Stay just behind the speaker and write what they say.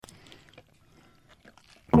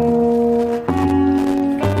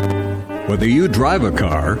Whether you drive a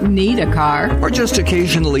car, need a car, or just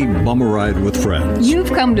occasionally bum a ride with friends, you've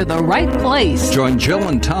come to the right place. Join Jill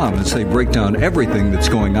and Tom as they break down everything that's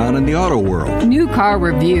going on in the auto world. New car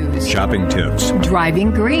reviews, shopping tips,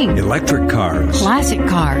 driving green, electric cars, classic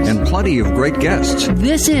cars, and plenty of great guests.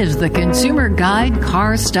 This is the Consumer Guide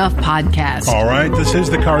Car Stuff Podcast. All right, this is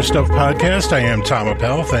the Car Stuff Podcast. I am Tom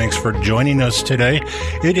Appel. Thanks for joining us today.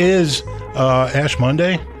 It is Ash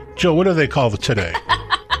Monday. Jill, what do they call it today?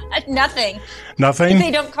 Nothing. Nothing?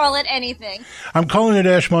 They don't call it anything. I'm calling it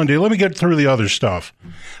Ash Monday. Let me get through the other stuff.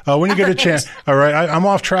 When you get a chance. All right, I'm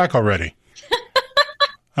off track already.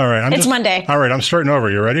 All right. It's Monday. All right, I'm starting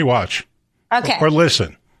over. You ready? Watch. Okay. Or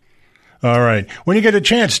listen. All right. When you get a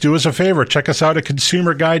chance, do us a favor. Check us out at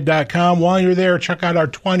consumerguide.com. While you're there, check out our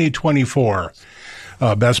 2024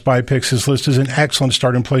 Best Buy Picks. This list is an excellent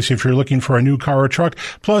starting place if you're looking for a new car or truck.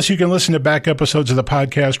 Plus, you can listen to back episodes of the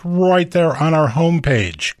podcast right there on our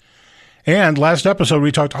homepage. And last episode,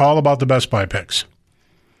 we talked all about the Best Buy Picks.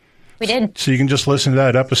 We did. So you can just listen to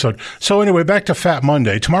that episode. So anyway, back to Fat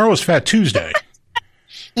Monday. Tomorrow is Fat Tuesday.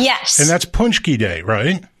 Yes. And that's Punchki Day,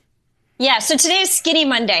 right? Yeah. So today's Skinny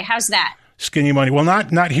Monday. How's that? Skinny Monday. Well,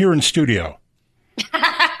 not here in studio.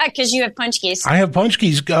 Because you have punchkis. I have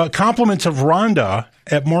punchkis. Compliments of Rhonda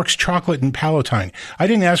at Mark's Chocolate in Palatine. I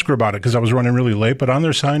didn't ask her about it because I was running really late, but on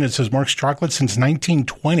their sign it says Mark's Chocolate since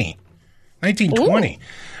 1920. 1920. Ooh.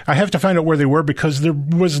 I have to find out where they were because there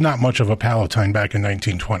was not much of a Palatine back in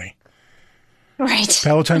 1920. Right.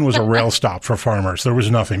 Palatine was a rail stop for farmers. There was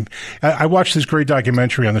nothing. I watched this great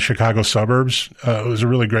documentary on the Chicago suburbs. It was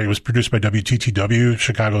really great. It was produced by WTTW,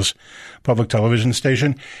 Chicago's public television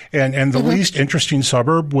station. And the least interesting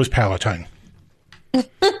suburb was Palatine.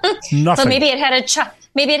 Nothing. But maybe it had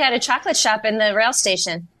a chocolate shop in the rail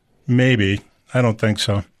station. Maybe. I don't think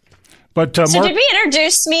so. But so did we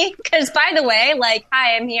introduce me? Because, by the way,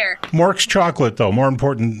 hi, I'm here. Mark's Chocolate, though, more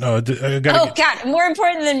important. God, more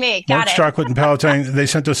important than me. Got Mark's Chocolate and Palatine, they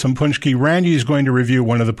sent us some punchki. Randy is going to review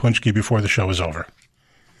one of the punchki before the show is over.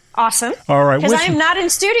 Awesome. All right. Because I'm not in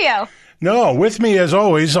studio. No, with me as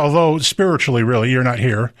always, although spiritually, really, you're not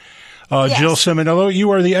here. Yes. Jill Simonello,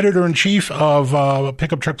 you are the editor-in-chief of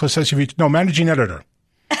Pickup Truck Plus SUV. No, managing editor.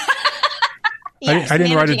 Yes, I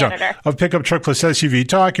didn't write it down. Editor. Of Pickup Truck Plus SUV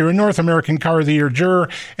Talk. You're a North American Car of the Year juror,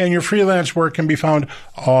 and your freelance work can be found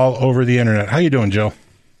all over the internet. How you doing, Jill?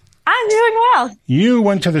 I'm doing well. You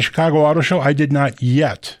went to the Chicago Auto Show. I did not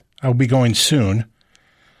yet. I'll be going soon.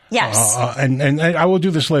 Yes. And I will do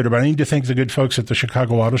this later, but I need to thank the good folks at the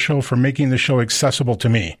Chicago Auto Show for making the show accessible to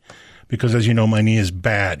me, because as you know, my knee is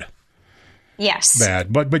bad. Yes.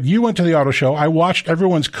 Bad. But you went to the auto show. I watched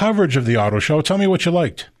everyone's coverage of the auto show. Tell me what you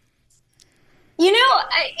liked. You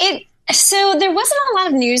know, so there wasn't a lot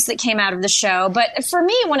of news that came out of the show, but for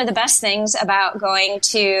me, one of the best things about going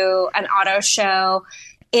to an auto show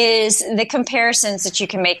is the comparisons that you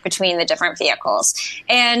can make between the different vehicles.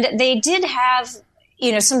 And they did have,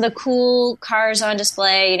 some of the cool cars on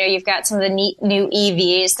display. You've got some of the neat new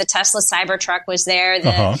EVs. The Tesla Cybertruck was there.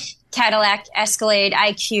 The Cadillac Escalade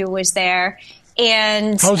IQ was there.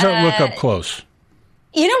 And how's that look up close?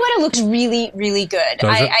 You know what? It looks really, really good.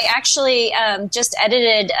 I actually just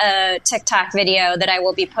edited a TikTok video that I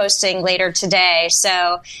will be posting later today.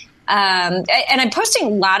 So, and I'm posting a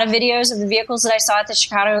lot of videos of the vehicles that I saw at the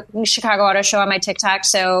Chicago Auto Show on my TikTok.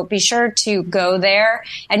 So be sure to go there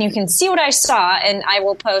and you can see what I saw. And I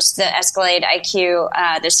will post the Escalade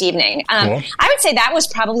IQ this evening. Cool. I would say that was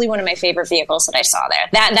probably one of my favorite vehicles that I saw there.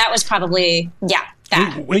 That was probably,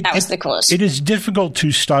 that was the coolest. It is difficult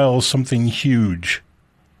to style something huge.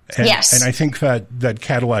 Yes. And I think that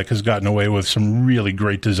Cadillac has gotten away with some really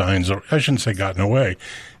great designs, or I shouldn't say gotten away,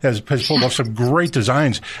 has pulled off some great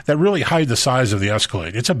designs that really hide the size of the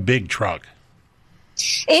Escalade. It's a big truck.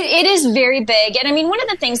 It is very big. And I mean, one of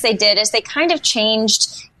the things they did is they kind of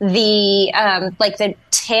changed the the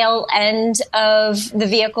tail end of the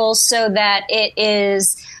vehicle so that it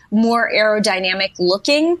is more aerodynamic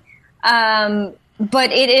looking. But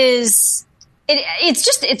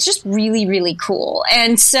it's just really, really cool.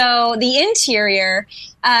 And so the interior,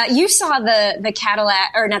 you saw the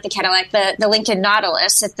Cadillac, or not the Cadillac, the Lincoln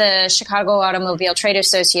Nautilus at the Chicago Automobile Trade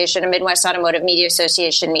Association and Midwest Automotive Media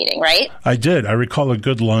Association meeting, right? I did. I recall a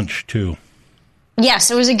good lunch, too.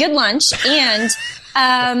 Yes, it was a good lunch. And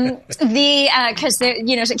Because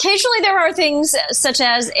occasionally there are things such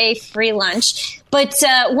as a free lunch. But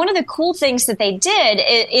one of the cool things that they did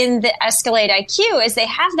in the Escalade IQ is they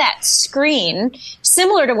have that screen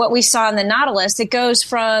similar to what we saw in the Nautilus. It goes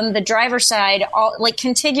from the driver's side,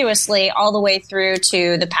 contiguously all the way through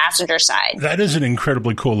to the passenger side. That is an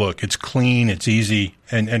incredibly cool look. It's clean, it's easy,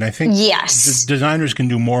 and I think designers can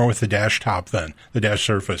do more with the dash top than the dash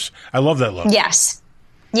surface. I love that look. Yes.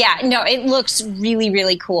 Yeah, no, it looks really,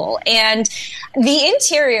 really cool. And the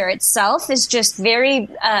interior itself is just very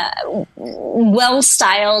well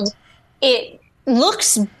styled. It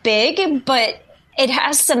looks big, but it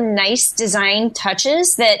has some nice design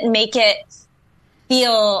touches that make it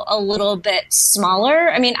feel a little bit smaller.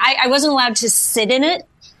 I mean, I wasn't allowed to sit in it.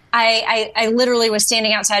 I literally was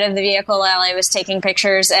standing outside of the vehicle while I was taking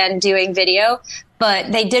pictures and doing video.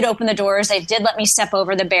 But they did open the doors. They did let me step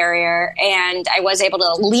over the barrier, and I was able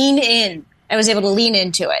to lean in. I was able to lean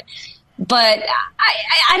into it. But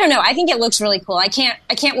I don't know. I think it looks really cool. I can't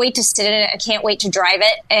wait to sit in it. I can't wait to drive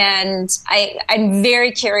it. And I'm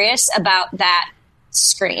very curious about that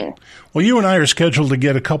screen. Well, you and I are scheduled to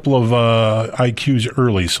get a couple of IQs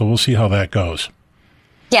early, so we'll see how that goes.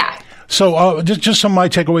 Yeah. So just some of my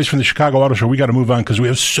takeaways from the Chicago Auto Show. We got to move on because we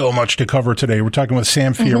have so much to cover today. We're talking with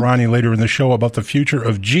Sam Fiorani later in the show about the future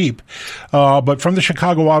of Jeep. But from the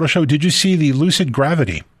Chicago Auto Show, did you see the Lucid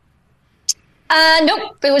Gravity?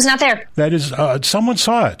 Nope, it was not there. That is, someone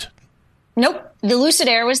saw it. Nope. The Lucid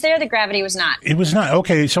Air was there. The Gravity was not. It was not.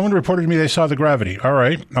 Okay, someone reported to me they saw the Gravity. All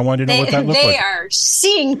right. I wanted to know what that looked like. They are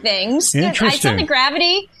seeing things. Interesting. I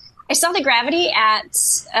saw the Gravity at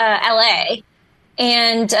LA.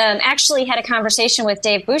 And actually had a conversation with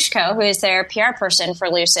Dave Bushko, who is their PR person for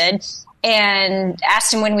Lucid, and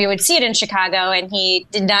asked him when we would see it in Chicago, and he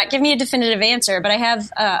did not give me a definitive answer. But I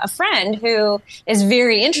have a friend who is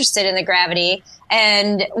very interested in the Gravity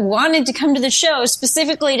and wanted to come to the show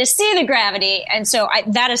specifically to see the Gravity, and so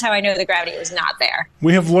that is how I know the Gravity was not there.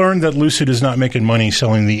 We have learned that Lucid is not making money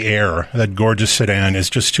selling the Air. That gorgeous sedan is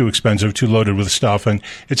just too expensive, too loaded with stuff, and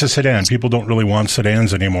it's a sedan. People don't really want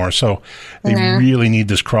sedans anymore, so they really need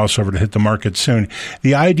this crossover to hit the market soon.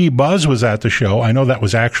 The ID Buzz was at the show. I know that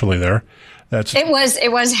was actually there.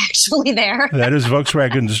 It was actually there. That is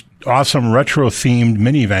Volkswagen's awesome retro-themed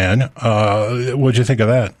minivan. What'd you think of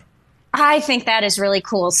that? I think that is really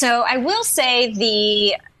cool. So I will say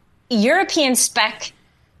the European spec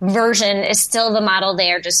version is still the model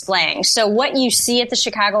they are displaying. So what you see at the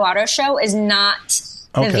Chicago Auto Show is not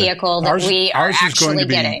the vehicle that we are actually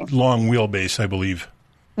getting. Ours is going to be long wheelbase, I believe.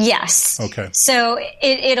 Yes. Okay. So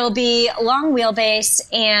it'll be long wheelbase,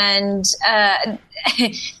 and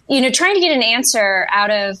trying to get an answer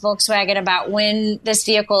out of Volkswagen about when this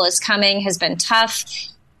vehicle is coming has been tough.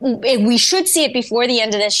 We should see it before the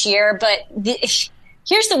end of this year, but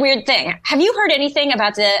here's the weird thing. Have you heard anything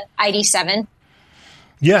about the ID7?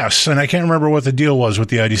 Yes, and I can't remember what the deal was with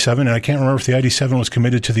the ID7, and I can't remember if the ID7 was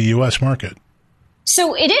committed to the U.S. market.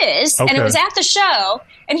 So it is, and it was at the show.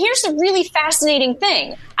 And here's the really fascinating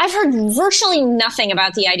thing. I've heard virtually nothing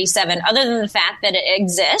about the ID7 other than the fact that it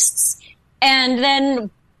exists. And then,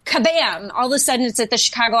 kabam, all of a sudden it's at the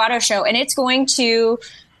Chicago Auto Show, and it's going to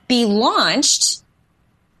be launched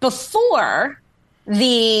before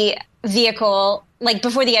the vehicle,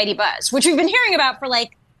 before the ID Buzz, which we've been hearing about for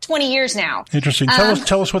 20 years now. Interesting.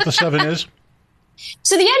 Tell us what the 7 is.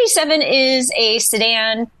 So the ID7 is a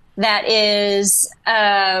sedan that is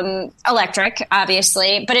electric,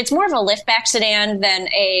 obviously, but it's more of a liftback sedan than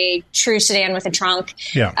a true sedan with a trunk.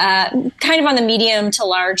 Yeah. Kind of on the medium to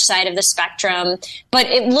large side of the spectrum, but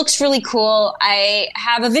it looks really cool. I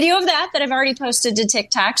have a video of that I've already posted to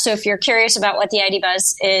TikTok. So if you're curious about what the ID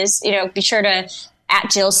Buzz is, be sure to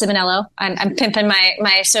 @Jill Ciminello. I'm pimping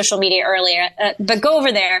my social media earlier, but go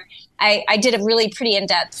over there. I did a really pretty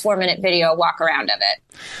in-depth 4-minute video walk around of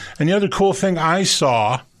it. And the other cool thing I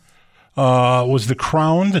saw was the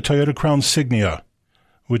Crown, the Toyota Crown Signia,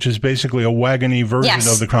 which is basically a wagony version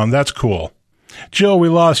of the Crown. That's cool. Jill, we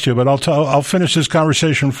lost you, but I'll finish this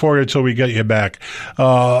conversation for you until we get you back.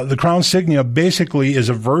 The Crown Signia basically is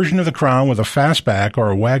a version of the Crown with a fastback or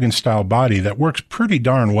a wagon-style body that works pretty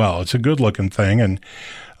darn well. It's a good-looking thing and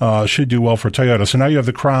should do well for Toyota. So now you have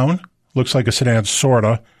the Crown, looks like a sedan,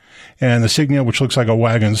 sorta, and the Signia, which looks like a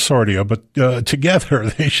wagon, sorta, but together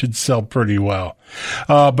they should sell pretty well.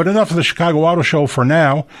 But enough of the Chicago Auto Show for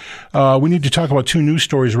now. We need to talk about 2 news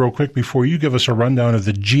stories real quick before you give us a rundown of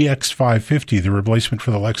the GX550, the replacement for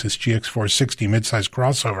the Lexus GX460 midsize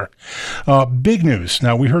crossover. Big news.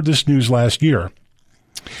 Now, we heard this news last year.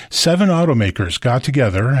 7 automakers got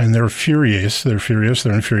together, and they're furious. They're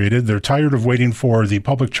infuriated. They're tired of waiting for the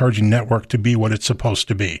public charging network to be what it's supposed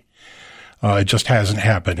to be. It just hasn't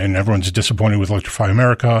happened, and everyone's disappointed with Electrify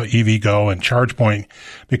America, EVgo, and ChargePoint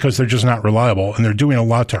because they're just not reliable, and they're doing a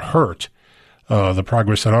lot to hurt the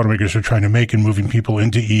progress that automakers are trying to make in moving people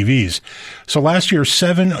into EVs. So last year,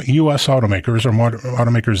 7 U.S. automakers, or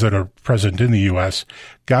automakers that are present in the U.S.,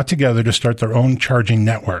 got together to start their own charging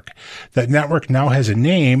network. That network now has a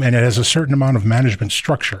name, and it has a certain amount of management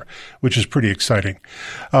structure, which is pretty exciting.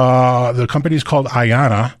 The company is called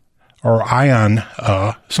Ionna, or Ion,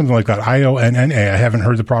 something like that, Ionna. I haven't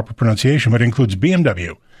heard the proper pronunciation, but it includes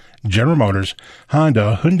BMW, General Motors,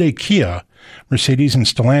 Honda, Hyundai, Kia, Mercedes, and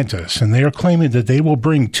Stellantis, and they are claiming that they will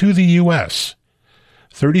bring to the U.S.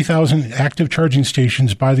 30,000 active charging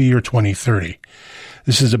stations by the year 2030.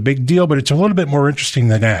 This is a big deal, but it's a little bit more interesting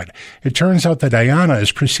than that. It turns out that Ionna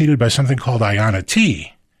is preceded by something called Ionna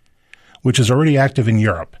T, which is already active in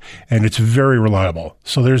Europe, and it's very reliable.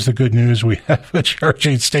 So there's the good news. We have a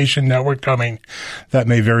charging station network coming that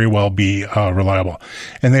may very well be reliable.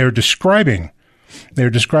 And they are describing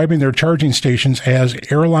their charging stations as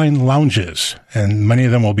airline lounges, and many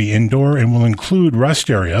of them will be indoor and will include rest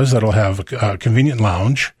areas that'll have a convenient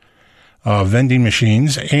lounge, vending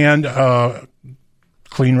machines, and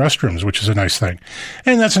clean restrooms, which is a nice thing.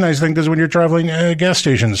 And that's a nice thing because when you're traveling, gas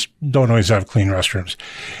stations don't always have clean restrooms.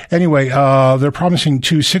 Anyway, they're promising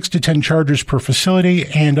 6 to 10 chargers per facility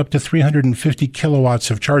and up to 350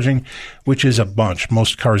 kilowatts of charging, which is a bunch.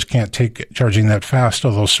 Most cars can't take charging that fast,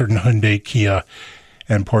 although certain Hyundai, Kia,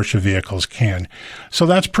 and Porsche vehicles can. So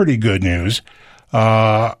that's pretty good news.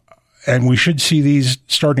 And we should see these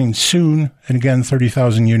starting soon, and again,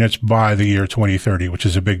 30,000 units by the year 2030, which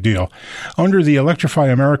is a big deal. Under the Electrify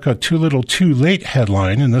America Too Little Too Late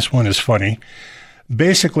headline, and this one is funny,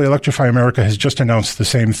 basically Electrify America has just announced the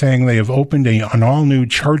same thing. They have opened an all-new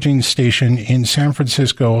charging station in San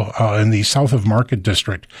Francisco in the South of Market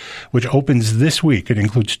District, which opens this week. It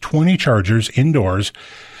includes 20 chargers indoors,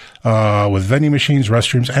 with vending machines,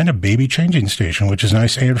 restrooms, and a baby changing station, which is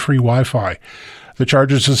nice, and free Wi-Fi. The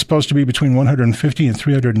chargers are supposed to be between 150 and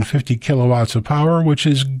 350 kilowatts of power, which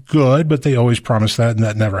is good, but they always promise that, and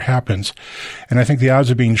that never happens. And I think the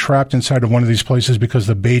odds of being trapped inside of one of these places because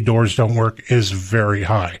the bay doors don't work is very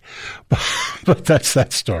high. But that's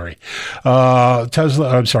that story.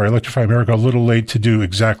 Electrify America, a little late to do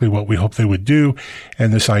exactly what we hoped they would do.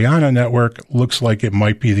 And this Ionna network looks like it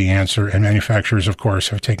might be the answer. And manufacturers, of course,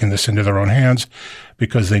 have taken this into their own hands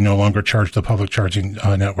because they no longer charge the public charging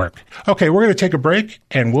network. Okay, we're going to take a break,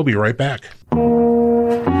 and we'll be right back.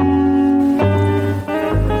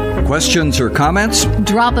 Questions or comments?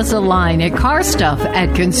 Drop us a line at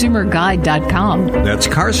carstuff@consumerguide.com. That's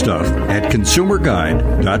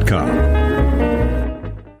carstuff@consumerguide.com.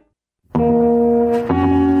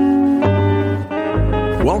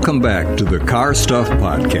 Welcome back to the Car Stuff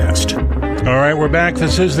Podcast. All right, we're back.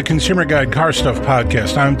 This is the Consumer Guide Car Stuff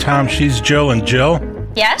Podcast. I'm Tom. She's Jill. And Jill?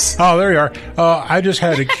 Yes? Oh, there you are. I just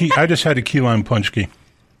had a key lime punchki.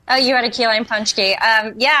 Oh, you had a key lime punchki.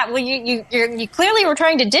 Yeah, well, you clearly were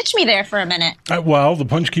trying to ditch me there for a minute. Well, the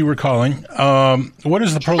punchki we're calling. What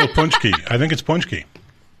is the plural of punchki? I think it's punchki.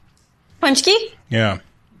 Punchki? Yeah.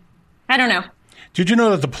 I don't know. Did you know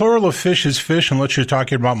that the plural of fish is fish unless you're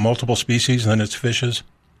talking about multiple species, then it's fishes?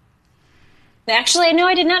 Actually, no,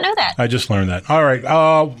 I did not know that. I just learned that. All right.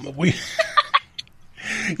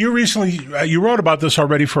 You recently, you wrote about this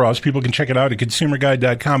already for us. People can check it out at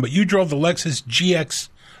consumerguide.com, but you drove the Lexus GX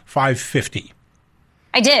 550.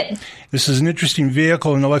 I did. This is an interesting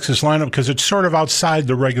vehicle in the Lexus lineup because it's sort of outside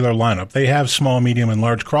the regular lineup. They have small, medium, and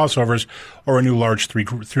large crossovers, or a new large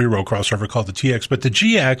three-row crossover called the TX. But the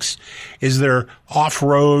GX is their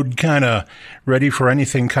off-road kind of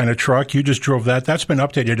ready-for-anything kind of truck. You just drove that. That's been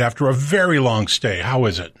updated after a very long stay. How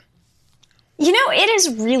is it? You know, it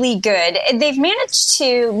is really good. They've managed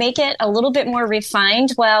to make it a little bit more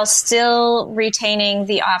refined while still retaining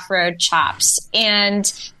the off-road chops.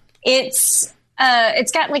 And it's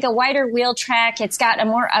got like a wider wheel track. It's got a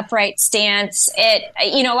more upright stance. A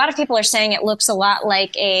lot of people are saying it looks a lot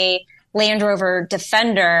like a Land Rover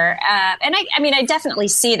Defender. And I definitely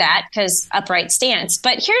see that because upright stance.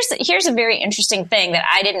 But here's a very interesting thing that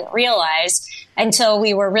I didn't realize until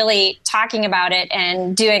we were really talking about it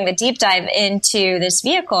and doing the deep dive into this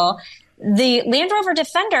vehicle. The Land Rover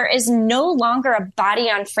Defender is no longer a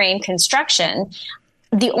body-on-frame construction.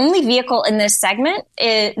 The only vehicle in this segment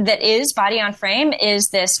that is body-on-frame is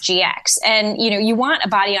this GX. And, you want a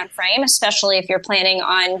body-on-frame, especially if you're planning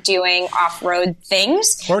on doing off-road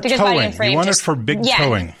things. Or towing. You want it for big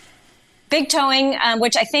towing. Big towing,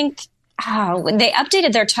 which I think they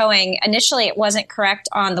updated their towing. Initially, it wasn't correct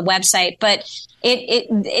on the website, but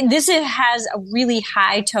this has a really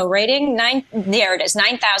high tow rating. There it is,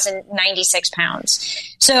 9,096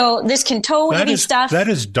 pounds. So this can tow heavy stuff. That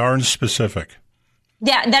is darn specific.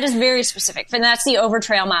 Yeah, that is very specific. And that's the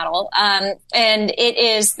Overtrail model. And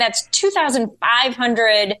that's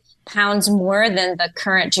 2,500 pounds more than the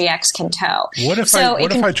current GX can tow. What if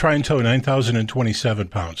I try and tow 9,027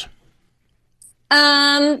 pounds?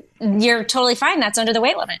 You're totally fine. That's under the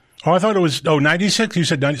weight limit. Oh, I thought it was 96. You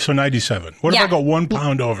said 90, so 97. What if I go 1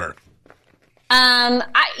 pound over?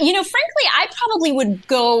 Frankly, I probably would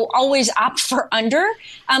always opt for under.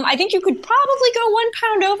 I think you could probably go 1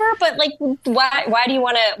 pound over, but like, why do you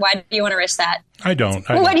want to risk that? I don't.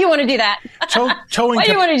 Why do you want to do that? Why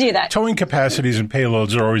do you want to do that? Towing capacities and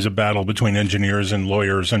payloads are always a battle between engineers and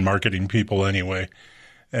lawyers and marketing people anyway.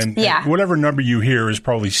 And whatever number you hear is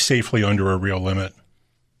probably safely under a real limit.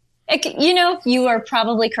 You are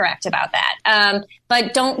probably correct about that.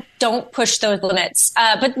 But don't push those limits.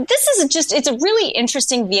 But this is it's a really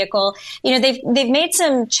interesting vehicle. They've made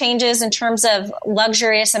some changes in terms of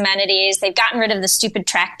luxurious amenities. They've gotten rid of the stupid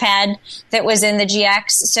trackpad that was in the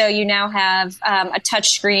GX. So you now have a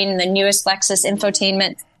touchscreen, the newest Lexus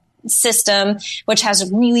infotainment system, which has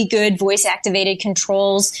really good voice activated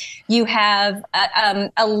controls. You have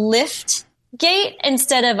a lift gate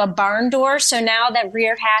instead of a barn door. So now that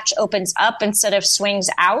rear hatch opens up instead of swings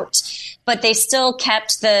out, but they still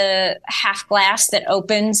kept the half glass that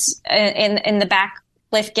opens in the back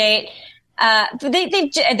lift gate.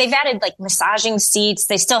 They've added like massaging seats.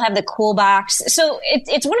 They still have the cool box. So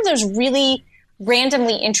it's one of those really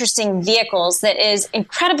randomly interesting vehicles that is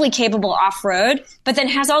incredibly capable off-road, but then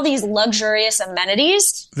has all these luxurious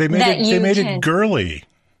amenities. They made it girly.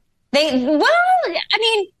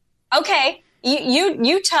 Okay.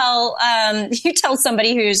 You tell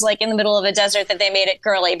somebody who's like in the middle of a desert that they made it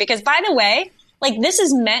girly, because by the way, like this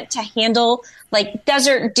is meant to handle like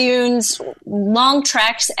desert dunes, long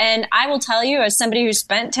treks. And I will tell you, as somebody who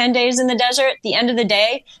spent 10 days in the desert, at the end of the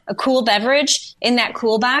day, a cool beverage in that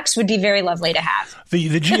cool box would be very lovely to have.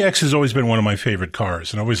 The GX has always been one of my favorite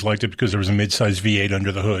cars, and I always liked it because there was a mid-size V8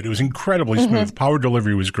 under the hood. It was incredibly smooth. Mm-hmm. Power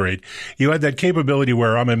delivery was great. You had that capability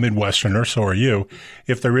where I'm a Midwesterner, so are you.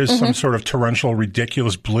 If there is some sort of torrential,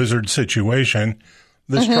 ridiculous blizzard situation,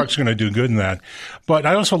 this truck's going to do good in that. But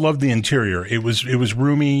I also loved the interior. It was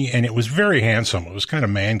roomy and it was very handsome. It was kind of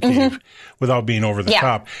man cave without being over the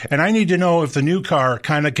top. And I need to know if the new car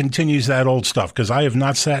kind of continues that old stuff, because I have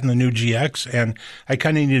not sat in the new GX and I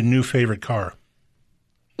kind of need a new favorite car.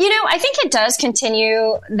 I think it does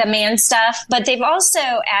continue the man stuff, but they've also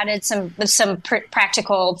added some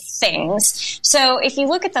practical things. So if you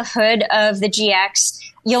look at the hood of the GX,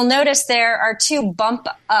 you'll notice there are two bump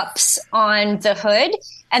ups on the hood,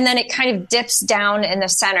 and then it kind of dips down in the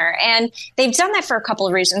center. And they've done that for a couple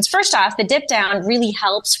of reasons. First off, the dip down really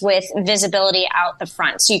helps with visibility out the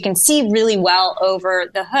front, so you can see really well over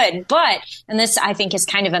the hood. But, and this I think is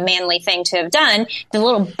kind of a manly thing to have done, the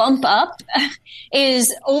little bump up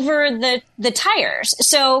is over the tires.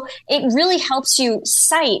 So it really helps you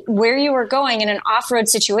sight where you are going in an off-road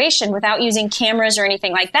situation without using cameras or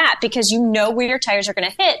anything like that, because you know where your tires are going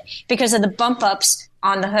to hit because of the bump ups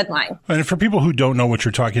on the hood line. And for people who don't know what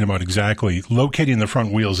you're talking about exactly, locating the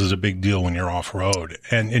front wheels is a big deal when you're off-road.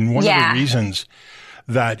 And one of the reasons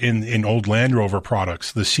that in old Land Rover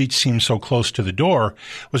products, the seats seemed so close to the door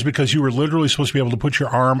was because you were literally supposed to be able to put your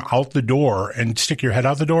arm out the door and stick your head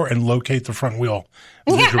out the door and locate the front wheel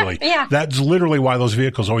visually. That's literally why those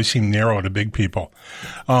vehicles always seem narrow to big people.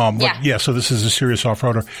 So this is a serious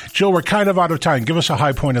off-roader. Jill, we're kind of out of time. Give us a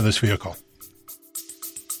high point of this vehicle.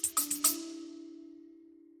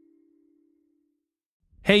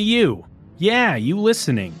 Hey, you. Yeah, you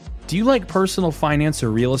listening. Do you like personal finance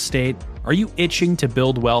or real estate? Are you itching to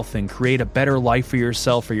build wealth and create a better life for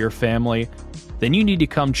yourself or your family? Then you need to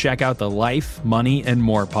come check out the Life, Money, and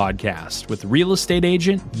More podcast with real estate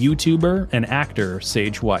agent, YouTuber, and actor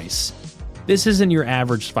Sage Weiss. This isn't your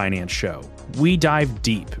average finance show. We dive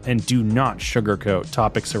deep and do not sugarcoat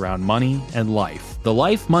topics around money and life. The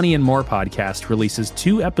Life, Money, and More podcast releases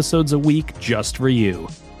 2 episodes a week just for you,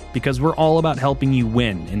 because we're all about helping you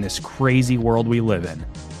win in this crazy world we live in.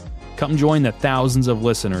 Come join the thousands of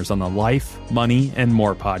listeners on the Life, Money, and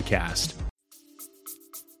More podcast.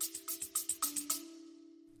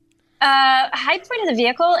 High point of the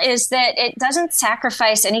vehicle is that it doesn't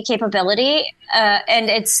sacrifice any capability, and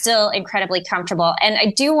it's still incredibly comfortable. And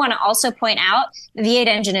I do want to also point out the V8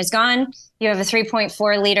 engine is gone. You have a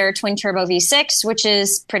 3.4-liter twin-turbo V6, which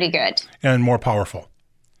is pretty good. And more powerful.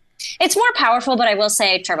 It's more powerful, but I will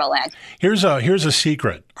say turbo lag. Here's a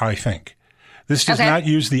secret, I think. This does not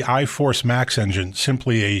use the iForce Max engine,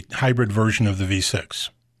 simply a hybrid version of the V6.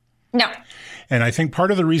 No. And I think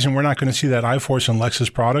part of the reason we're not going to see that iForce in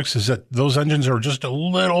Lexus products is that those engines are just a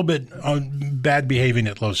little bit bad behaving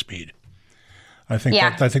at low speed. I think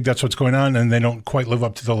that's what's going on, and they don't quite live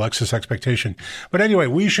up to the Lexus expectation. But anyway,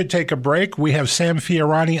 we should take a break. We have Sam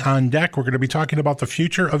Fiorani on deck. We're going to be talking about the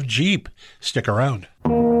future of Jeep. Stick around.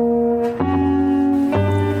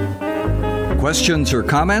 Questions or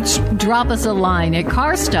comments? Drop us a line at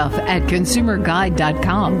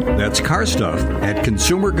carstuff@consumerguide.com. That's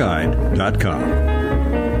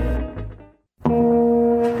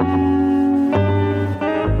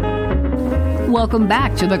carstuff@consumerguide.com. Welcome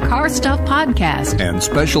back to the Car Stuff Podcast. And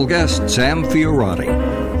special guest, Sam Fiorani.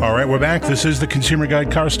 All right, we're back. This is the Consumer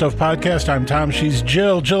Guide Car Stuff Podcast. I'm Tom. She's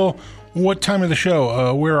Jill. Jill, what time of the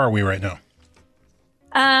show? Where are we right now?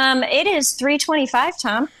 It is 3:25,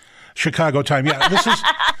 Tom. Chicago time. Yeah, this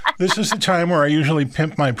is the time where I usually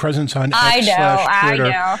pimp my presence on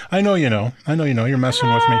X/Twitter. I know you know. You're messing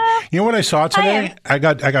with me. You know what I saw today? I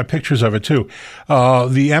got pictures of it too.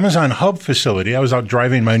 The Amazon Hub facility. I was out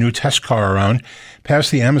driving my new test car around past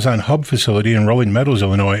the Amazon Hub facility in Rolling Meadows,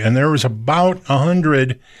 Illinois, and there was about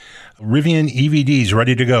 100 Rivian EVDs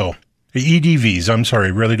ready to go. EDVs,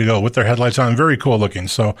 ready to go with their headlights on. Very cool looking.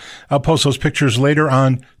 So I'll post those pictures later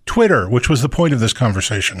on Twitter, which was the point of this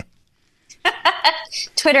conversation.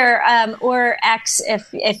 Twitter or X,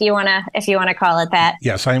 if you wanna call it that.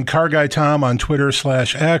 Yes, I am Car Guy Tom on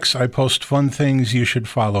Twitter/X. I post fun things. You should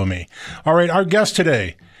follow me. All right, our guest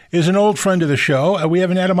today is an old friend of the show. We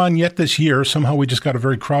haven't had him on yet this year. Somehow we just got a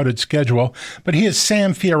very crowded schedule. But he is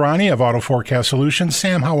Sam Fiorani of Auto Forecast Solutions.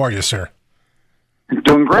 Sam, how are you, sir?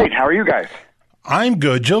 Doing great. How are you guys? I'm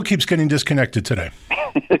good. Jill keeps getting disconnected today.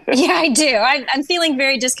 Yeah, I do. I'm feeling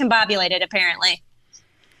very discombobulated, apparently.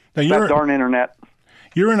 Now, that darn internet.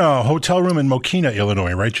 You're in a hotel room in Mokina,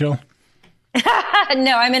 Illinois, right, Jill?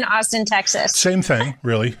 No, I'm in Austin, Texas. Same thing,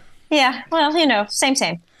 really. Yeah, well, same.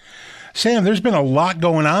 Sam, there's been a lot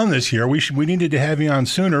going on this year. We needed to have you on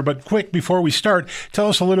sooner, but quick, before we start, tell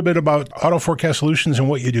us a little bit about Auto Forecast Solutions and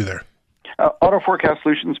what you do there. Auto Forecast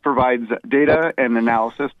Solutions provides data and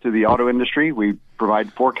analysis to the auto industry. We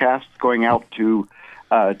provide forecasts going out to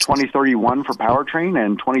 2031 for powertrain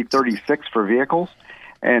and 2036 for vehicles,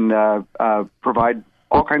 and provide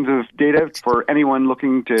all kinds of data for anyone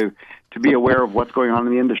looking to be aware of what's going on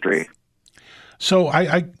in the industry. So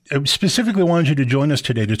I specifically wanted you to join us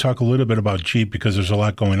today to talk a little bit about Jeep because there's a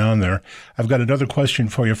lot going on there. I've got another question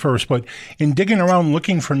for you first, but in digging around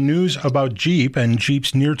looking for news about Jeep and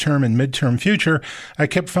Jeep's near-term and mid-term future, I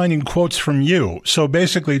kept finding quotes from you. So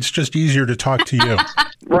basically, it's just easier to talk to you.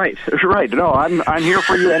 Right. No, I'm here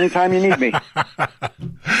for you anytime you need me.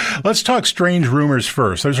 Let's talk strange rumors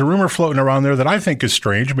first. There's a rumor floating around there that I think is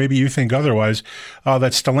strange. Maybe you think otherwise,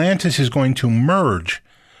 that Stellantis is going to merge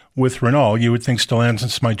with Renault. You would think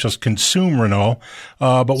Stellantis might just consume Renault,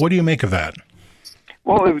 but what do you make of that?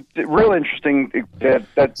 Well, it was real interesting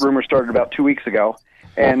that rumor started about 2 weeks ago,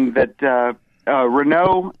 and that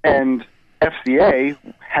Renault and FCA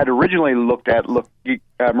had originally looked at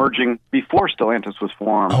merging before Stellantis was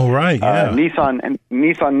formed. Oh, right, yeah. Nissan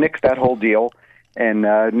nixed that whole deal, and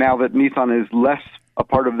now that Nissan is less a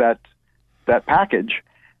part of that package,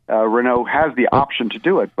 Renault has the option to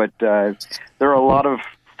do it, but there are a lot of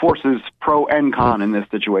forces pro and con in this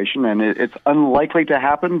situation, and it's unlikely to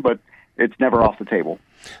happen, but it's never off the table.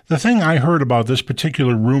 The thing I heard about this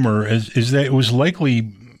particular rumor is that it was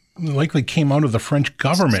likely came out of the French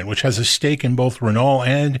government, which has a stake in both Renault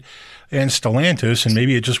and Stellantis, and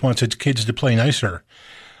maybe it just wants its kids to play nicer.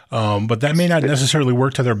 But that may not necessarily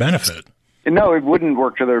work to their benefit. No, it wouldn't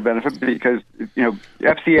work to their benefit because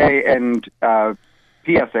FCA and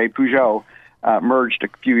PSA, Peugeot, merged a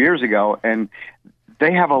few years ago, and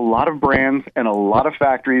they have a lot of brands and a lot of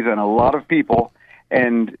factories and a lot of people,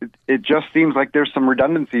 and it just seems like there's some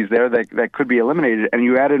redundancies there that could be eliminated. And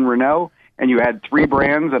you add in Renault, and you add 3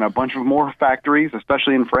 brands and a bunch of more factories,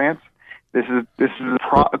 especially in France. This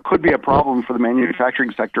could be a problem for the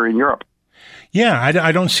manufacturing sector in Europe. Yeah,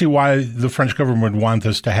 I don't see why the French government would want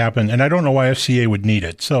this to happen, and I don't know why FCA would need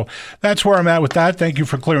it. So that's where I'm at with that. Thank you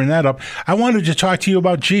for clearing that up. I wanted to talk to you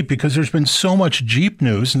about Jeep because there's been so much Jeep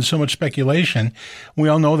news and so much speculation. We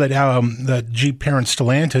all know that the Jeep parent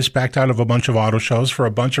Stellantis backed out of a bunch of auto shows for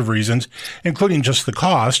a bunch of reasons, including just the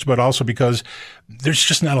cost, but also because there's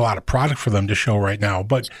just not a lot of product for them to show right now.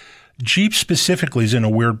 But Jeep specifically is in a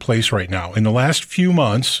weird place right now. In the last few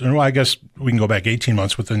months, and well, I guess we can go back 18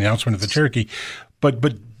 months with the announcement of the Cherokee, but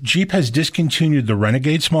Jeep has discontinued the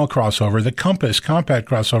Renegade small crossover, the Compass compact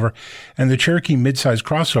crossover, and the Cherokee midsize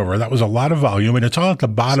crossover. That was a lot of volume, and it's all at the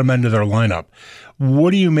bottom end of their lineup.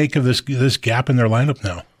 What do you make of this gap in their lineup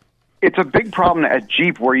now? It's a big problem at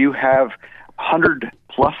Jeep where you have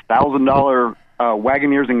 $100,000+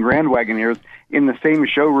 Wagoneers and Grand Wagoneers in the same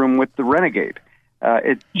showroom with the Renegade.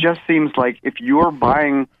 It just seems like if you're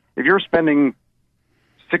spending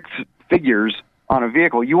six figures on a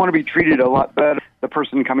vehicle, you want to be treated a lot better than the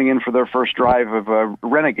person coming in for their first drive of a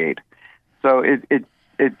Renegade. So it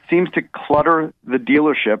seems to clutter the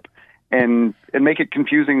dealership and make it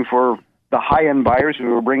confusing for the high-end buyers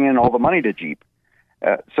who are bringing in all the money to Jeep.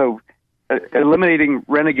 So eliminating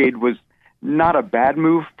Renegade was not a bad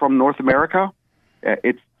move from North America.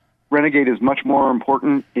 Renegade is much more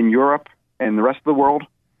important in Europe and the rest of the world.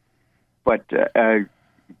 But the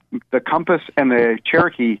Compass and the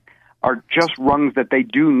Cherokee are just rungs that they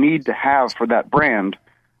do need to have for that brand.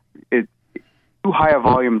 It's too high a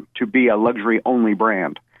volume to be a luxury-only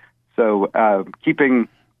brand. So keeping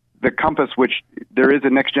the Compass, which there is a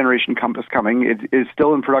next-generation Compass coming, it is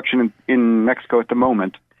still in production in Mexico at the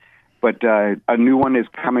moment, but a new one is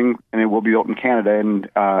coming, and it will be built in Canada in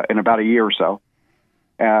about a year or so.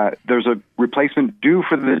 There's a replacement due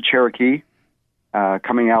for the Cherokee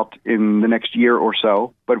coming out in the next year or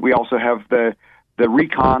so, but we also have the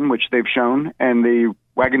Recon, which they've shown, and the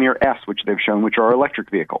Wagoneer S, which they've shown, which are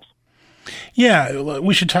electric vehicles. Yeah,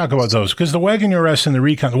 we should talk about those because the Wagoneer S and the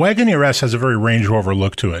Recon, the Wagoneer S has a very Range Rover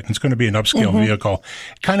look to it. It's going to be an upscale vehicle,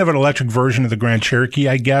 kind of an electric version of the Grand Cherokee,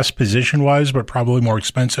 I guess, position-wise, but probably more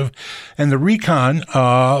expensive. And the Recon,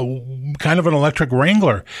 kind of an electric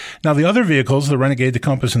Wrangler. Now, the other vehicles, the Renegade, the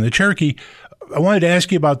Compass, and the Cherokee, I wanted to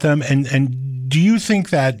ask you about them, and do you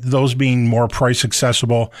think that those being more price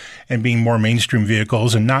accessible and being more mainstream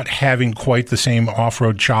vehicles and not having quite the same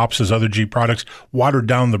off-road chops as other Jeep products watered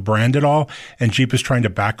down the brand at all, and Jeep is trying to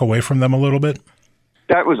back away from them a little bit?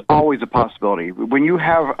 That was always a possibility. When you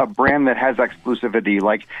have a brand that has exclusivity,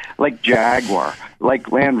 like Jaguar, like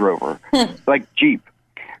Land Rover, like Jeep,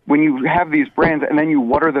 when you have these brands and then you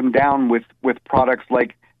water them down with products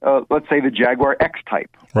like, let's say, the Jaguar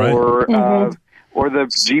X-Type, right, or the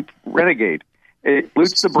Jeep Renegade, it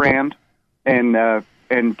dilutes the brand and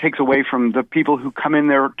takes away from the people who come in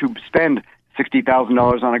there to spend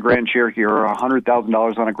 $60,000 on a Grand Cherokee or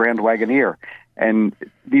 $100,000 on a Grand Wagoneer. And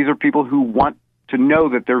these are people who want to know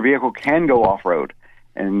that their vehicle can go off-road.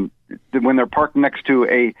 And when they're parked next to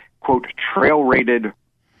a, quote, trail-rated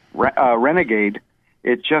Renegade,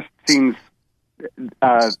 it just seems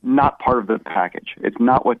not part of the package. It's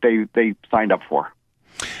not what they signed up for.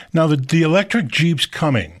 Now, the electric Jeep's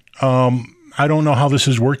coming. I don't know how this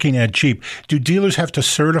is working at Jeep. Do dealers have to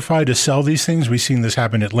certify to sell these things? We've seen this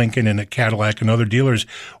happen at Lincoln and at Cadillac and other dealers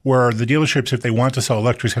where the dealerships, if they want to sell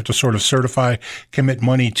electrics, have to sort of certify, commit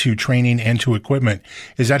money to training and to equipment.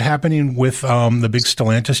 Is that happening with the big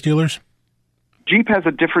Stellantis dealers? Jeep has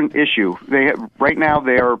a different issue. Right now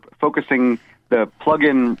they are focusing the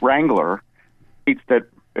plug-in Wrangler states that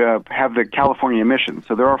have the California emissions.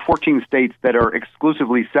 So there are 14 states that are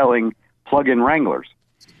exclusively selling plug-in Wranglers.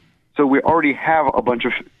 So we already have a bunch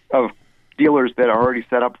of dealers that are already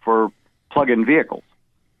set up for plug-in vehicles.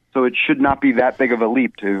 So it should not be that big of a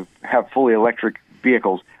leap to have fully electric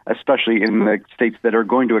vehicles, especially in the states that are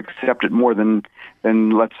going to accept it more than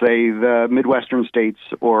let's say, the Midwestern states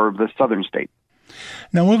or the southern states.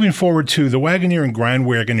 Now, moving forward to the Wagoneer and Grand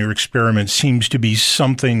Wagoneer experiment seems to be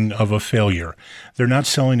something of a failure. They're not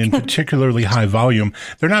selling in particularly high volume.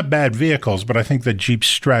 They're not bad vehicles, but I think that Jeep's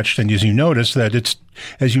stretched. And as you notice that it's,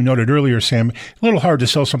 as you noted earlier, Sam, a little hard to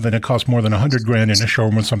sell something that costs more than $100,000 in a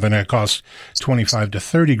showroom with something that costs $25,000 to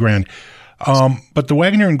 $30,000. But the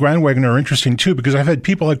Wagoneer and Grand Wagoneer are interesting too, because I've had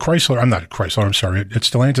people at at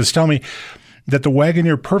Stellantis tell me that the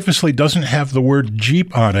Wagoneer purposely doesn't have the word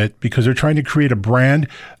Jeep on it because they're trying to create a brand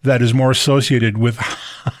that is more associated with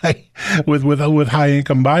high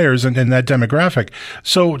income buyers and that demographic.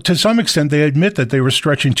 So to some extent, they admit that they were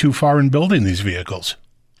stretching too far in building these vehicles.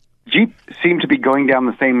 Jeep seemed to be going down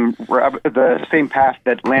the same path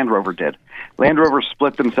that Land Rover did. Land Rover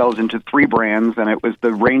split themselves into three brands, and it was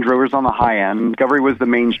the Range Rovers on the high end, Discovery was the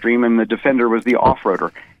mainstream, and the Defender was the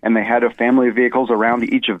off-roader. And they had a family of vehicles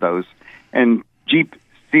around each of those. And Jeep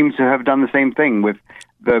seems to have done the same thing with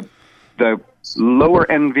the lower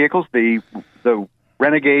end vehicles, the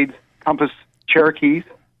Renegades, Compass, Cherokees,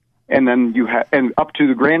 and then and up to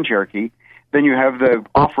the Grand Cherokee. Then you have the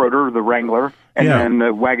off-roader, the Wrangler, and then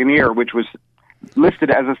the Wagoneer, which was listed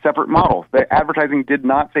as a separate model. The advertising did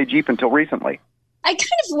not say Jeep until recently. I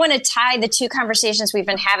kind of want to tie the two conversations we've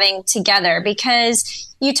been having together,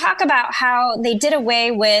 because you talk about how they did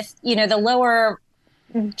away with, the lower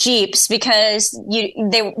Jeeps because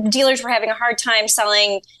dealers were having a hard time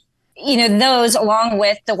selling, those along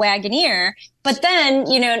with the Wagoneer. But then,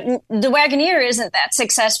 the Wagoneer isn't that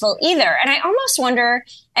successful either. And I almost wonder,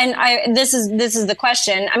 and this is the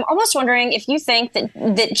question, I'm almost wondering if you think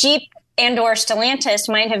that Jeep and or Stellantis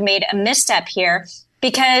might have made a misstep here,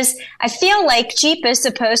 because I feel like Jeep is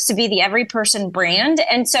supposed to be the every person brand.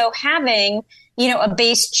 And so having, a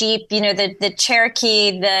base Jeep, the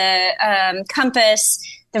Cherokee, the Compass,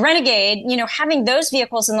 the Renegade, having those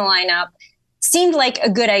vehicles in the lineup seemed like a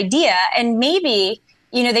good idea. And maybe,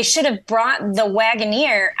 they should have brought the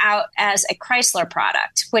Wagoneer out as a Chrysler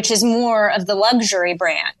product, which is more of the luxury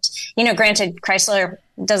brand. Granted, Chrysler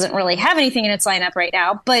doesn't really have anything in its lineup right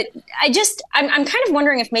now, but I'm kind of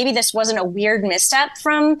wondering if maybe this wasn't a weird misstep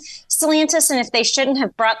from Stellantis, and if they shouldn't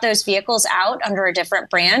have brought those vehicles out under a different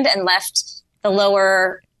brand and left the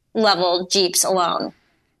lower level Jeeps alone.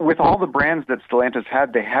 With all the brands that Stellantis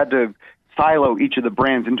had, they had to silo each of the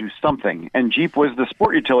brands into something, and Jeep was the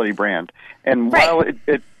sport utility brand. And right. while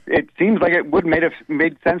it seems like it would have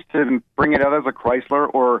made sense to bring it out as a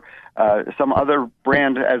Chrysler or some other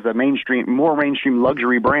brand as a more mainstream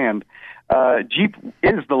luxury brand, Jeep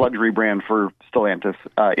is the luxury brand for Stellantis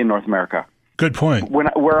in North America. Good point.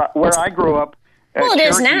 Where I grew up, well, it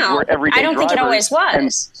is now. I don't think it always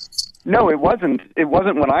was. No, it wasn't. It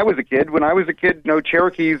wasn't when I was a kid. When I was a kid,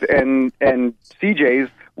 Cherokees and CJs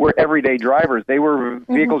were everyday drivers. They were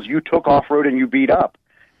vehicles you took off-road and you beat up.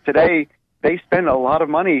 Today, they spend a lot of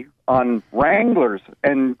money on Wranglers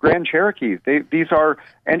and Grand Cherokees. These are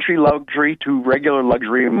entry luxury to regular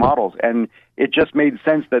luxury models, and it just made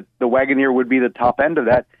sense that the Wagoneer would be the top end of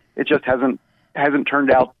that. It just hasn't turned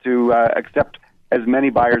out to accept as many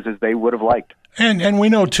buyers as they would have liked. And we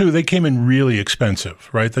know, too, they came in really expensive,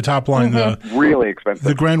 right? The top line, really expensive.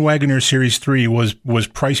 The Grand Wagoneer Series 3 was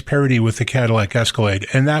price parity with the Cadillac Escalade,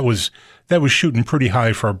 and that was shooting pretty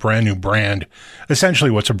high for a brand new brand. Essentially,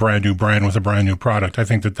 what's a brand new brand with a brand new product? I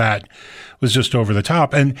think that was just over the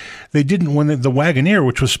top. And they didn't, when the Wagoneer,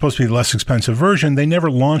 which was supposed to be the less expensive version, they never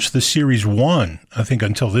launched the Series 1, I think,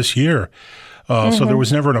 until this year. So there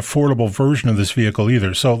was never an affordable version of this vehicle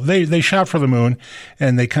either. So they shot for the moon,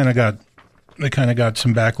 and they kind of got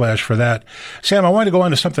some backlash for that. Sam, I wanted to go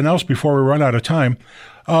on to something else before we run out of time.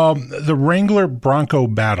 The Wrangler Bronco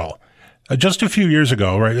battle. Just a few years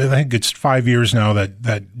ago, right? I think it's 5 years now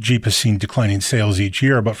that Jeep has seen declining sales each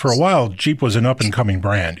year. But for a while, Jeep was an up-and-coming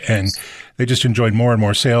brand, and they just enjoyed more and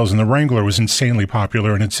more sales. And the Wrangler was insanely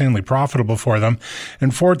popular and insanely profitable for them.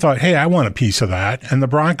 And Ford thought, hey, I want a piece of that. And the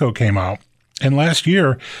Bronco came out. And last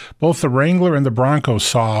year, both the Wrangler and the Bronco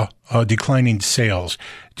saw declining sales.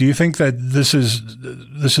 Do you think that this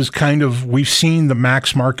is kind of, we've seen the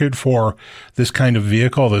max market for this kind of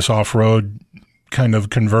vehicle, this off-road kind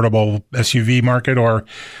of convertible SUV market, or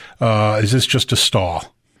is this just a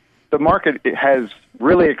stall? The market has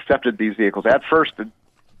really accepted these vehicles. At first, the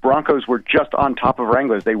Broncos were just on top of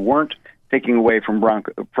Wranglers. They weren't taking away from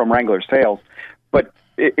Wrangler sales, but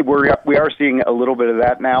we are seeing a little bit of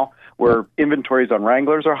that now, where inventories on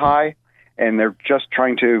Wranglers are high, and they're just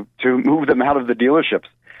trying to move them out of the dealerships.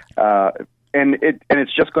 And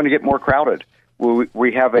it's just going to get more crowded.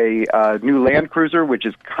 We have a new Land Cruiser, which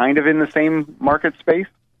is kind of in the same market space.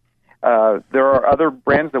 There are other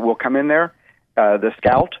brands that will come in there, the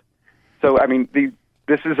Scout. So, I mean,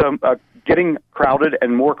 this is getting crowded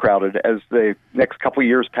and more crowded as the next couple of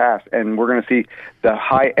years pass, and we're going to see the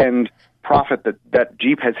high-end profit that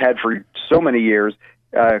Jeep has had for so many years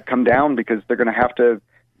come down, because they're going to have to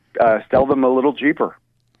sell them a little cheaper.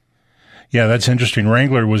 Yeah, that's interesting.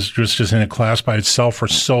 Wrangler was just in a class by itself for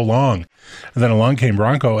so long. And then along came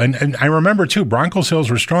Bronco. And I remember, too, Bronco sales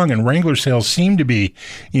were strong, and Wrangler sales seemed to be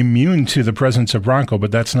immune to the presence of Bronco,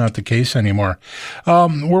 but that's not the case anymore.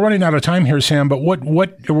 We're running out of time here, Sam, but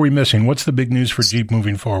what are we missing? What's the big news for Jeep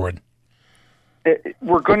moving forward?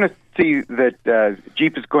 We're going to see that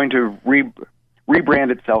Jeep is going to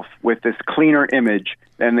rebrand itself with this cleaner image,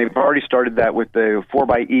 and they've already started that with the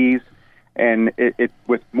 4xEs, and it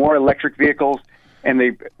with more electric vehicles, and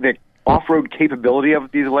the off-road capability of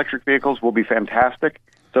these electric vehicles will be fantastic.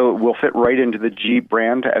 So it will fit right into the Jeep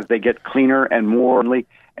brand as they get cleaner and more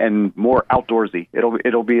outdoorsy.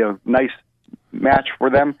 It'll be a nice match for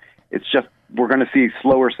them. It's just we're going to see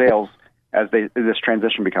slower sales as this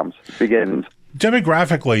transition begins.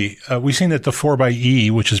 Demographically, we've seen that the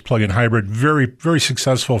 4xE, which is plug-in hybrid, very, very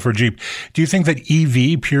successful for Jeep. Do you think that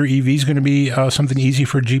pure EV is going to be something easy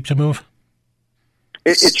for Jeep to move?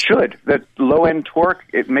 It should. That low-end torque,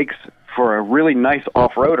 it makes for a really nice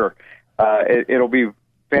off-roader. It'll be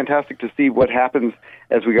fantastic to see what happens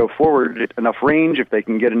as we go forward. Enough range, if they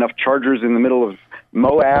can get enough chargers in the middle of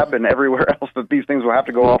Moab and everywhere else that these things will have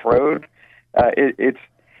to go off-road. It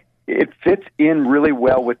fits in really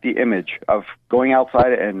well with the image of going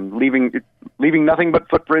outside and leaving nothing but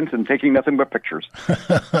footprints and taking nothing but pictures.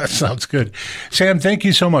 That sounds good. Sam, thank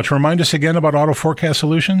you so much. Remind us again about Auto Forecast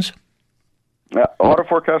Solutions. Auto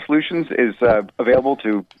Forecast Solutions is available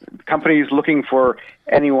to companies looking for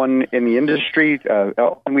anyone in the industry.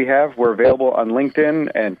 We're available on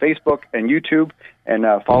LinkedIn and Facebook and YouTube, and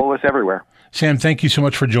follow us everywhere. Sam, thank you so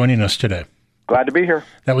much for joining us today. Glad to be here.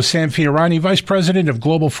 That was Sam Fiorani, Vice President of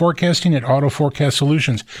Global Forecasting at Auto Forecast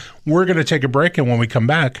Solutions. We're going to take a break, and when we come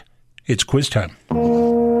back, it's quiz time.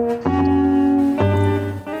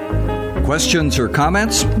 Questions or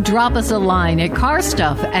comments? Drop us a line at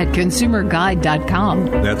carstuff@consumerguide.com.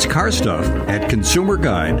 That's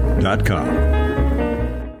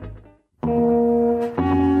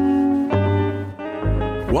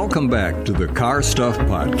carstuff@consumerguide.com. Welcome back to the Car Stuff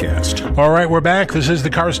Podcast. All right, we're back. This is the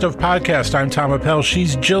Car Stuff Podcast. I'm Tom Appel.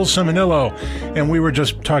 She's Jill Ciminillo. And we were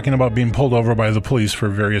just talking about being pulled over by the police for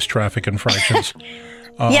various traffic infractions.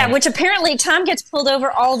 Yeah, which apparently Tom gets pulled over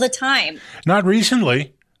all the time. Not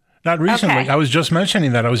recently. Okay. I was just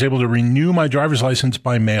mentioning that I was able to renew my driver's license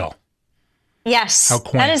by mail. Yes. How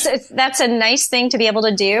quaint. That's a nice thing to be able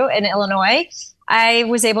to do in Illinois. I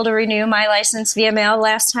was able to renew my license via mail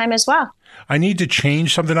last time as well. I need to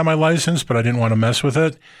change something on my license, but I didn't want to mess with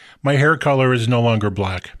it. My hair color is no longer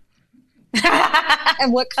black.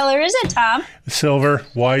 And what color is it, Tom? Silver,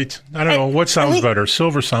 white. I don't know. What sounds better?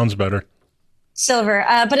 Silver sounds better. Silver.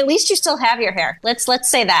 But at least you still have your hair. Let's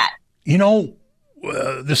say that. You know,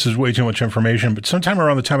 this is way too much information, but sometime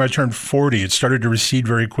around the time I turned 40, it started to recede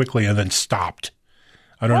very quickly and then stopped.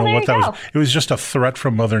 I don't know what that was. It was just a threat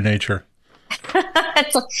from Mother Nature.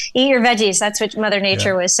 Eat your veggies. That's what Mother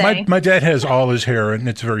Nature was saying. My dad has all his hair, and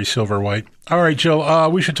it's very silver white. All right,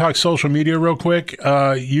 Jill, we should talk social media real quick.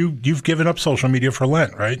 You've given up social media for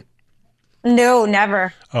Lent, right? No,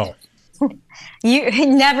 never. Oh. You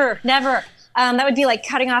never. That would be like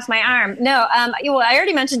cutting off my arm. No, well, I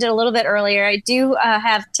already mentioned it a little bit earlier. I do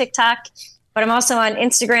have TikTok, but I'm also on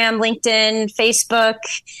Instagram, LinkedIn, Facebook,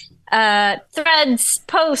 Threads,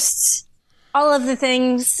 posts, all of the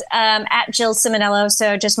things at Jill Ciminillo.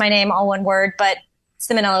 So just my name, all one word, but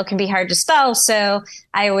Ciminillo can be hard to spell. So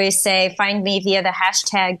I always say, find me via the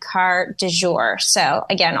hashtag car du jour. So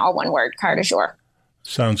again, all one word, car du jour.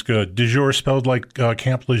 Sounds good. Du jour spelled like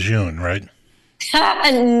Camp Lejeune, right?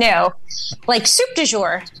 No, like soup du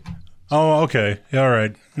jour. Oh, okay. All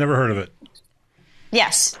right. Never heard of it.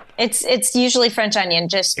 Yes. It's usually French onion,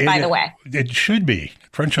 by the way. It should be.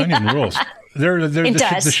 French onion rules.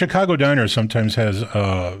 The Chicago Diner sometimes has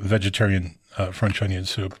vegetarian French onion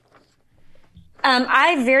soup.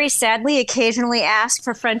 I very sadly occasionally ask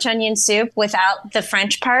for French onion soup without the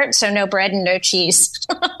French part, so no bread and no cheese.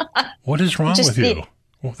 What is wrong with you?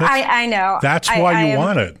 Well, I know. That's why you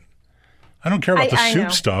want it. I don't care about the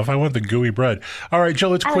soup stuff. I want the gooey bread. All right,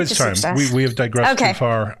 Jill, it's quiz time. We have digressed too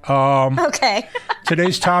far. Okay.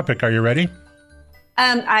 Today's topic, are you ready?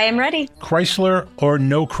 I am ready. Chrysler or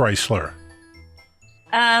no Chrysler?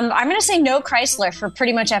 I'm going to say no Chrysler for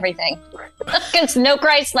pretty much everything. It's no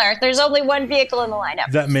Chrysler. There's only one vehicle in the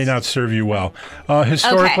lineup. That may not serve you well.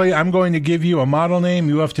 Historically, I'm going to give you a model name.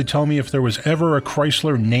 You have to tell me if there was ever a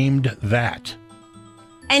Chrysler named that.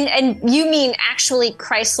 And you mean actually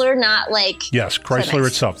Chrysler, not like... Yes, Chrysler Plymouth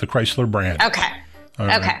itself, the Chrysler brand. Okay.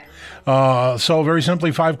 Right. So very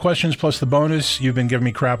simply, 5 questions plus the bonus. You've been giving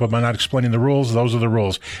me crap about not explaining the rules. Those are the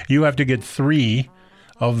rules. You have to get 3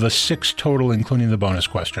 of the 6 total, including the bonus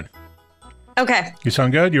question. Okay. You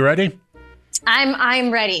sound good? You ready?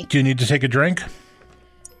 I'm ready. Do you need to take a drink?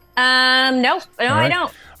 No, I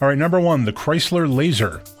don't. All right, number 1, the Chrysler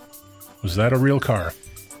Laser. Was that a real car?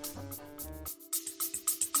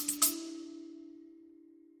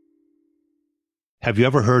 Have you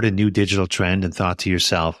ever heard a new digital trend and thought to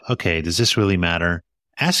yourself, okay, does this really matter?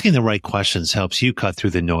 Asking the right questions helps you cut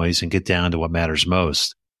through the noise and get down to what matters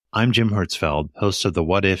most. I'm Jim Hertzfeld, host of the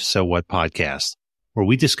What If, So What podcast, where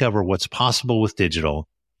we discover what's possible with digital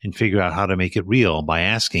and figure out how to make it real by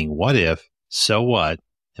asking what if, so what,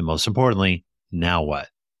 and most importantly, now what?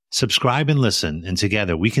 Subscribe and listen, and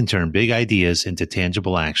together we can turn big ideas into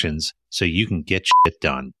tangible actions so you can get shit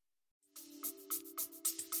done.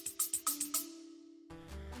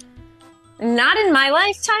 Not in my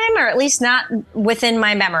lifetime, or at least not within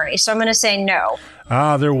my memory. So I'm going to say no.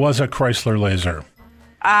 There was a Chrysler Laser.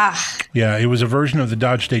 Yeah, it was a version of the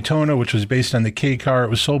Dodge Daytona, which was based on the K car. It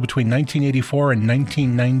was sold between 1984 and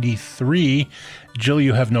 1993. Jill,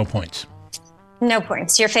 you have no points. No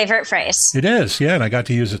points. Your favorite phrase. It is, yeah, and I got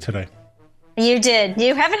to use it today. You did.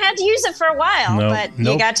 You haven't had to use it for a while, but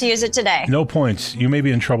you got to use it today. No points. You may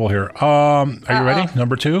be in trouble here. Are you ready?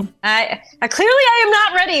 Number 2? Clearly I am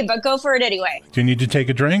not ready, but go for it anyway. Do you need to take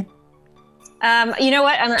a drink? You know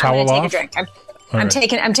what? I'm going to take a drink.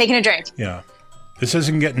 I'm taking a drink. Yeah. This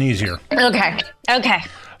isn't getting easier. Okay.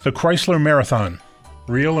 The Chrysler Marathon.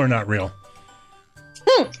 Real or not real?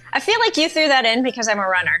 I feel like you threw that in because I'm a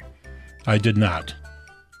runner. I did not.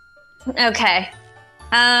 Okay.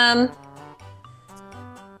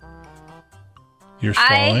 You're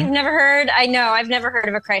stalling? I've never heard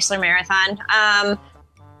of a Chrysler Marathon.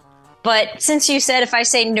 But since you said if I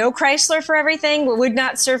say no Chrysler for everything would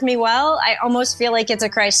not serve me well, I almost feel like it's a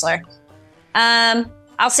Chrysler.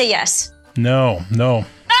 I'll say yes. No.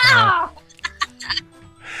 Oh!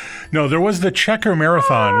 No, there was the Checker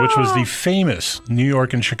Marathon, which was the famous New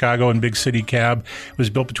York and Chicago and big city cab. It was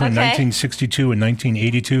built between 1962 and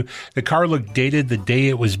 1982. The car looked dated the day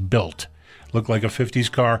it was built. Looked like a 50s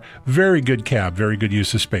car. Very good cab, very good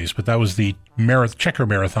use of space. But that was the Checker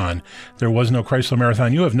Marathon. There was no Chrysler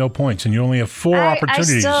Marathon. You have no points, and you only have 4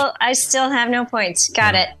 opportunities. I still have no points.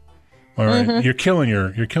 Got it. All right, you're killing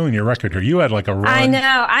your record here. You had like a run. I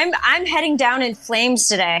know. I'm heading down in flames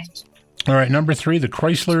today. All right, number 3, the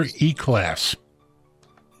Chrysler E-Class.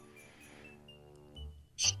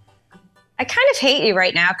 I kind of hate you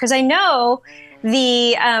right now because I know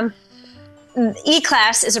the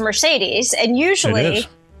E-Class is a Mercedes, and usually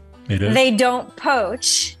it is. They don't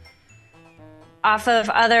poach off of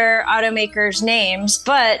other automakers' names,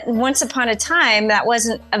 but once upon a time, that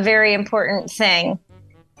wasn't a very important thing.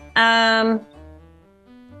 I'm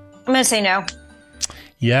going to say no.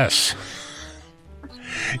 Yes.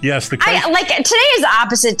 Yes, today is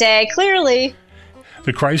opposite day, clearly.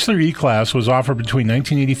 The Chrysler E-Class was offered between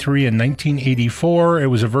 1983 and 1984. It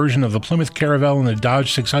was a version of the Plymouth Caravelle and the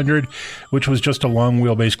Dodge 600, which was just a long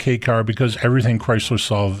wheelbase K car because everything Chrysler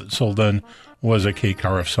sold then was a K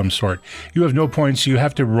car of some sort. You have no points. You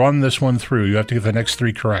have to run this one through. You have to get the next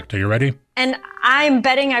 3 correct. Are you ready? And I'm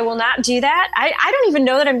betting I will not do that. I don't even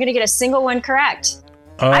know that I'm going to get a single one correct.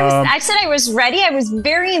 I said I was ready. I was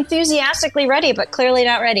very enthusiastically ready, but clearly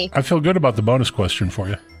not ready. I feel good about the bonus question for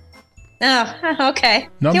you. Oh, okay.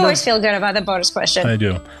 You always feel good about the bonus question. I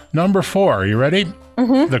do. Number 4. Are you ready?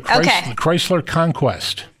 Mm-hmm. The Chrysler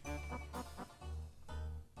Conquest.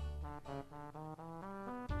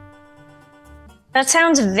 That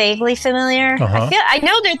sounds vaguely familiar. Uh-huh. I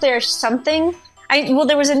know that there's something.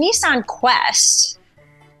 There was a Nissan Quest.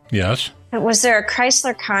 Yes. But was there a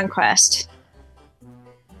Chrysler Conquest?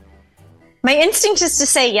 My instinct is to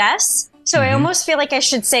say yes, so I almost feel like I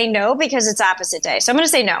should say no because it's opposite day. So I'm going to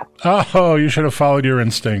say no. Oh, you should have followed your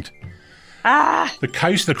instinct. The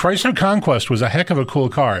Chrysler Conquest was a heck of a cool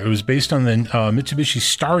car. It was based on the Mitsubishi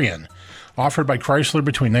Starion, offered by Chrysler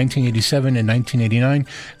between 1987 and 1989.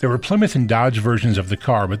 There were Plymouth and Dodge versions of the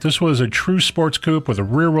car, but this was a true sports coupe with a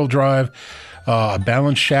rear-wheel drive, a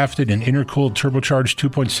balanced shafted and intercooled turbocharged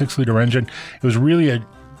 2.6-liter engine. It was really a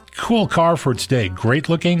cool car for its day. Great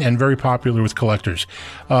looking and very popular with collectors.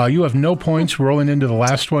 You have no points. Rolling into the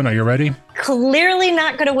last one. Are you ready? Clearly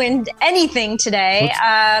not going to win anything today.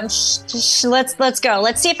 Let's go.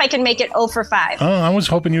 Let's see if I can make it 0 for 5. I was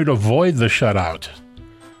hoping you'd avoid the shutout.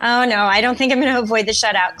 Oh, no. I don't think I'm going to avoid the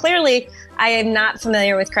shutout. Clearly, I am not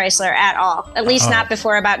familiar with Chrysler at all. At least not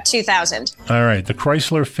before about 2000. All right. The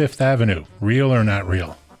Chrysler Fifth Avenue. Real or not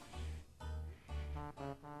real?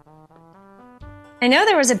 I know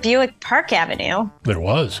there was a Buick Park Avenue. There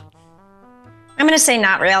was. I'm going to say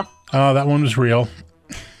not real. Oh, that one was real.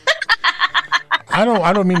 I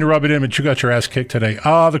don't mean to rub it in, but you got your ass kicked today.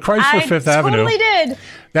 The Chrysler Fifth Avenue. I totally did.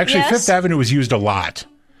 Actually, yes. Fifth Avenue was used a lot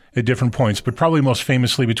at different points, but probably most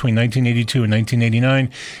famously between 1982 and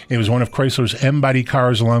 1989. It was one of Chrysler's M-body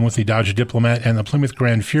cars along with the Dodge Diplomat and the Plymouth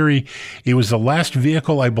Grand Fury. It was the last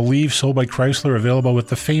vehicle, I believe, sold by Chrysler available with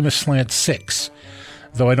the famous Slant 6.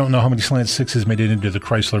 Though I don't know how many Slant 6s made it into the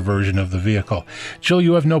Chrysler version of the vehicle. Jill,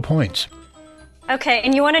 you have no points. Okay,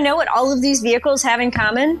 and you want to know what all of these vehicles have in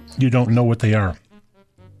common? You don't know what they are.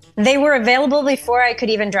 They were available before I could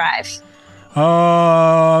even drive.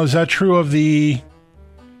 Is that true of the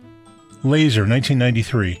Laser,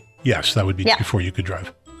 1993? Yes, that would be before you could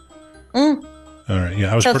drive. All right,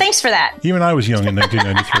 yeah. Thanks for that. Even I was young in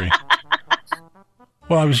 1993.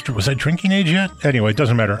 Well, was I drinking age yet? Anyway, it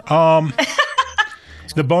doesn't matter.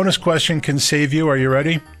 The bonus question can save you. Are you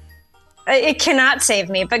ready? It cannot save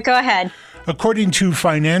me, but go ahead. According to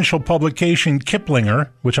financial publication Kiplinger,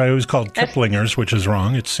 which I always called Kiplinger's, which is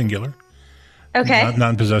wrong. It's singular. Okay. Not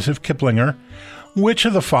non-possessive. Kiplinger. Which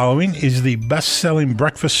of the following is the best-selling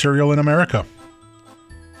breakfast cereal in America?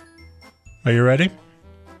 Are you ready?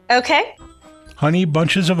 Okay. Honey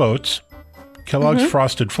Bunches of Oats, Kellogg's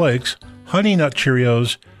Frosted Flakes, Honey Nut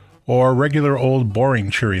Cheerios, or regular old boring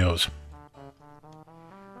Cheerios?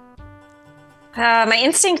 My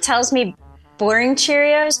instinct tells me boring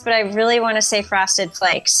Cheerios, but I really want to say Frosted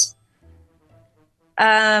Flakes.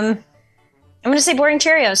 I'm going to say boring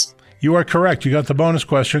Cheerios. You are correct. You got the bonus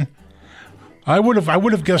question. I would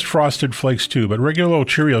have guessed Frosted Flakes too, but regular old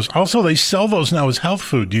Cheerios. Also, they sell those now as health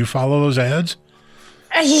food. Do you follow those ads?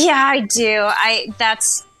 Yeah, I do.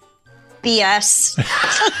 That's BS.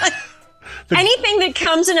 Anything that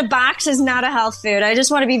comes in a box is not a health food. I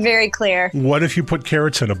just want to be very clear. What if you put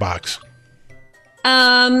carrots in a box?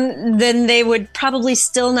 Then they would probably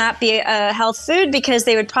still not be a health food because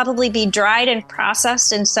they would probably be dried and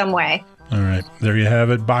processed in some way. All right. There you have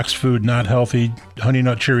it. Boxed food, not healthy. Honey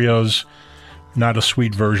Nut Cheerios, not a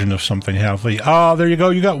sweet version of something healthy. Oh, there you go.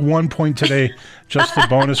 You got 1 point today. Just the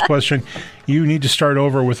bonus question. You need to start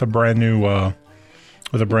over with a brand new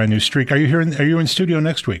streak. Are you here? Are you in studio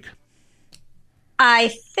next week? I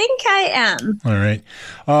think I am. All right.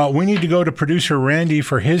 We need to go to producer Randy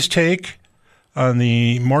for his take on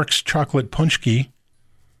the Mark's Chocolate Punch Key.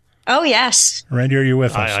 Oh, yes. Randy, are you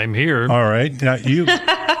with us? I'm here. All right. Now,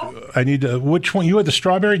 I need to, which one? You had the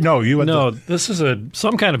strawberry? No, you had this is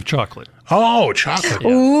some kind of chocolate. Oh, chocolate.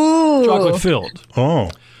 Yeah. Ooh. Chocolate filled. Oh.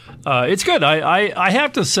 It's good. I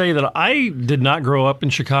have to say that I did not grow up in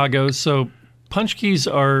Chicago, so punch keys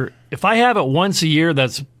are, if I have it once a year,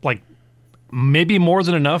 that's like maybe more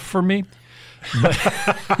than enough for me.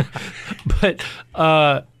 But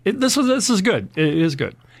this is good. It is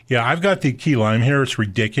good. Yeah, I've got the key lime here. It's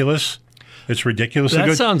ridiculous. It's ridiculously That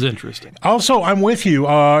good. sounds interesting. Also, I'm with you.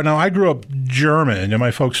 Now, I grew up German, and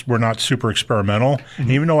my folks were not super experimental. Mm-hmm.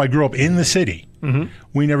 And even though I grew up in the city,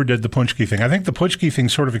 we never did the punch key thing. I think the punch key thing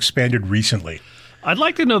sort of expanded recently. I'd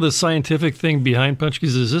like to know the scientific thing behind punch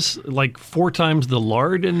keys. Is this like 4 times the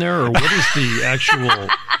lard in there, or what is the actual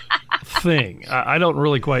thing? I don't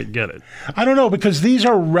really quite get it. I don't know, because these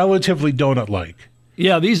are relatively donut-like.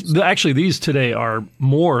 Yeah, these today are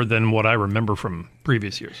more than what I remember from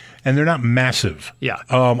previous years. And they're not massive. Yeah.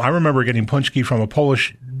 I remember getting punch key from a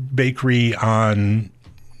Polish bakery on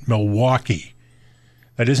Milwaukee.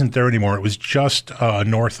 That isn't there anymore. It was just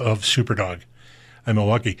north of Superdog in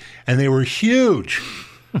Milwaukee. And they were huge.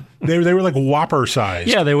 They were like Whopper size.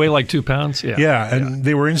 Yeah, they weigh like 2 pounds. Yeah, and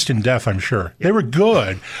they were instant death, I'm sure. Yeah. They were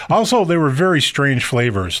good. Also, they were very strange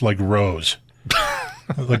flavors, like rose.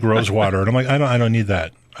 Like rose water. And I'm like, I don't need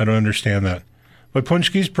that. I don't understand that. But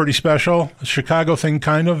punch key's pretty special. A Chicago thing,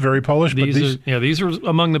 kind of, very Polish. These are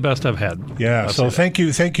among the best I've had. Yeah, so thank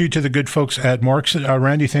you to the good folks at Mark's.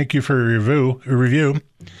 Randy, thank you for your review.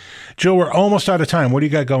 Jill, we're almost out of time. What do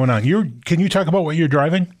you got going on? Can you talk about what you're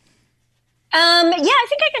driving? Yeah, I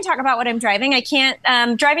think I can talk about what I'm driving. I can't.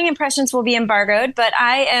 Driving impressions will be embargoed, but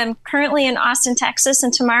I am currently in Austin, Texas,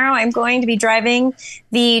 and tomorrow I'm going to be driving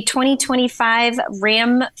the 2025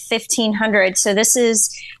 Ram 1500. So this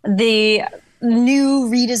is the new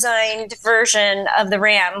redesigned version of the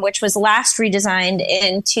Ram, which was last redesigned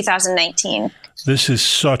in 2019. This is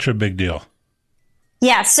such a big deal.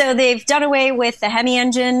 Yeah, so they've done away with the Hemi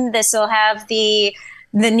engine. This will have the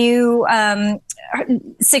new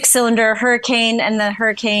 6-cylinder Hurricane and the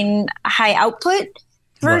Hurricane high output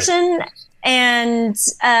version. Right. And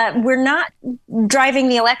we're not driving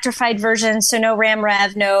the electrified version, so no Ram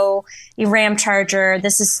Rev, no Ram Charger.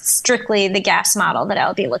 This is strictly the gas model that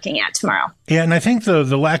I'll be looking at tomorrow. Yeah, and I think the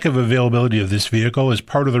lack of availability of this vehicle is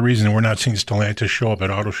part of the reason we're not seeing Stellantis show up at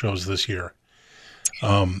auto shows this year.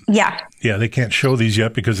 Yeah, they can't show these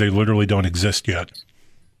yet because they literally don't exist yet.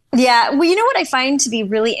 Yeah. Well, you know what I find to be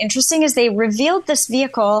really interesting is they revealed this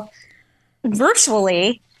vehicle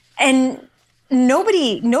virtually, and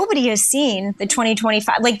nobody has seen the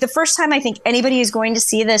 2025. Like, the first time I think anybody is going to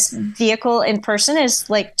see this vehicle in person is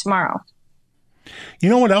like tomorrow. You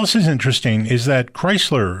know what else is interesting is that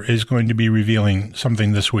Chrysler is going to be revealing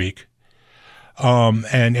something this week.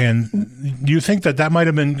 And do you think that might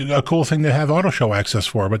have been a cool thing to have auto show access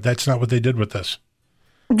for, but that's not what they did with this.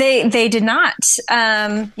 They did not.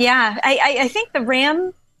 I think the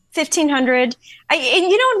Ram 1500,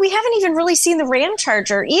 and we haven't even really seen the Ram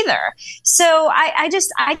Charger either. So I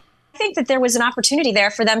think that there was an opportunity there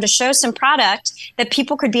for them to show some product that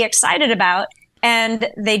people could be excited about, and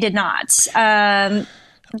they did not.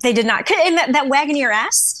 They did not. And that Wagoneer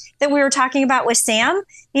S, that we were talking about with Sam,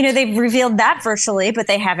 they've revealed that virtually, but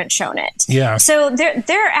they haven't shown it. Yeah. So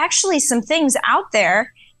there are actually some things out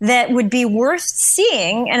there that would be worth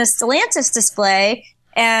seeing in a Stellantis display,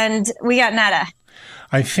 and we got nada.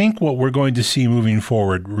 I think what we're going to see moving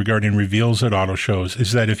forward regarding reveals at auto shows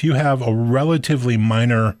is that if you have a relatively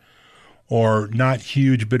minor or not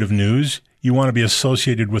huge bit of news, you want to be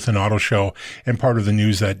associated with an auto show and part of the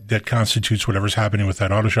news that constitutes whatever's happening with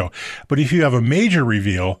that auto show. But if you have a major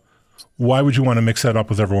reveal, why would you want to mix that up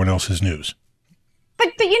with everyone else's news? But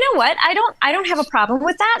you know what? I don't have a problem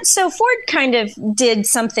with that. So Ford kind of did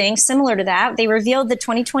something similar to that. They revealed the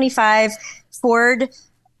 2025 Ford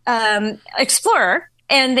Explorer.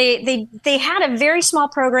 And they had a very small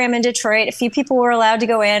program in Detroit. A few people were allowed to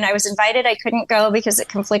go in. I was invited. I couldn't go because it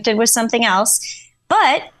conflicted with something else.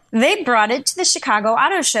 But they brought it to the Chicago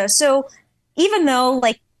Auto Show. So even though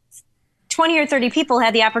like 20 or 30 people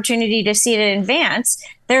had the opportunity to see it in advance,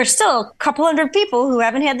 there are still a couple hundred people who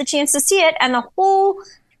haven't had the chance to see it. And the whole,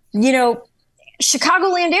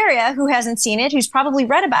 Chicagoland area who hasn't seen it, who's probably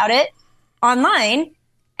read about it online.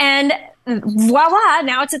 And voila,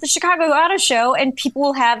 now it's at the Chicago Auto Show, and people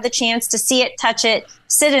will have the chance to see it, touch it,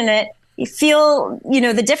 sit in it. You feel,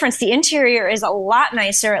 the difference. The interior is a lot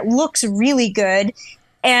nicer. It looks really good.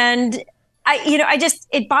 And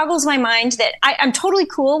it boggles my mind that I'm totally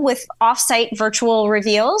cool with off-site virtual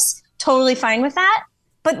reveals. Totally fine with that.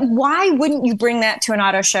 But why wouldn't you bring that to an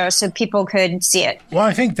auto show so people could see it? Well,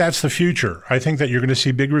 I think that's the future. I think that you're going to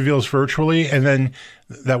see big reveals virtually, and then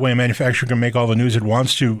that way a manufacturer can make all the news it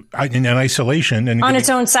wants to in isolation. And on its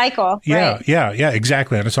own cycle. Yeah, right. yeah,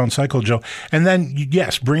 exactly. On its own cycle, Joe. And then,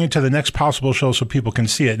 yes, bring it to the next possible show so people can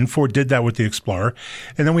see it. And Ford did that with the Explorer.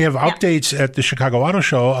 And then we have updates at the Chicago Auto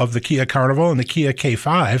Show of the Kia Carnival and the Kia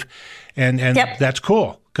K5. And that's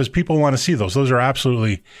cool because people want to see those. Those are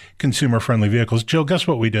absolutely consumer-friendly vehicles. Jill, guess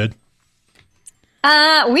what we did?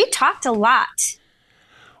 We talked a lot.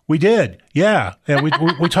 We did, yeah. And we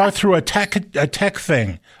talked through a tech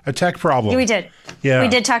thing, a tech problem. We did. Yeah. We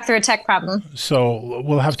did talk through a tech problem. So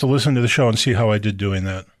we'll have to listen to the show and see how I did doing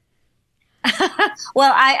that.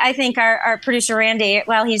 Well, I think our producer, Randy,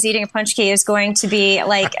 while he's eating a punch key, is going to be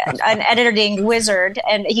like an editing wizard,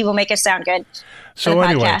 and he will make us sound good. So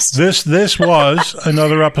anyway, this was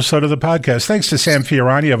another episode of the podcast. Thanks to Sam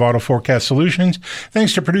Fiorani of Auto Forecast Solutions.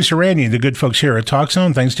 Thanks to producer Randy and the good folks here at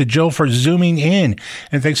TalkZone. Thanks to Jill for zooming in.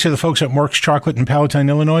 And thanks to the folks at Mark's Chocolate in Palatine,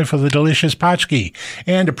 Illinois for the delicious potchki.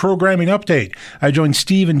 And a programming update. I joined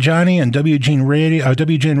Steve and Johnny on WGN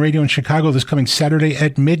Radio in Chicago this coming Saturday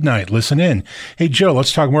at midnight. Listen in. Hey, Jill,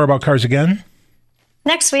 let's talk more about cars again.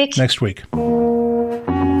 Next week.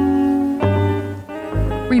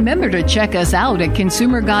 Remember to check us out at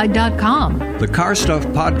consumerguide.com. The Car Stuff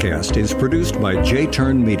Podcast is produced by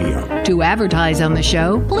J-Turn Media. To advertise on the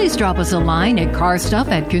show, please drop us a line at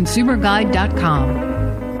carstuff@consumerguide.com.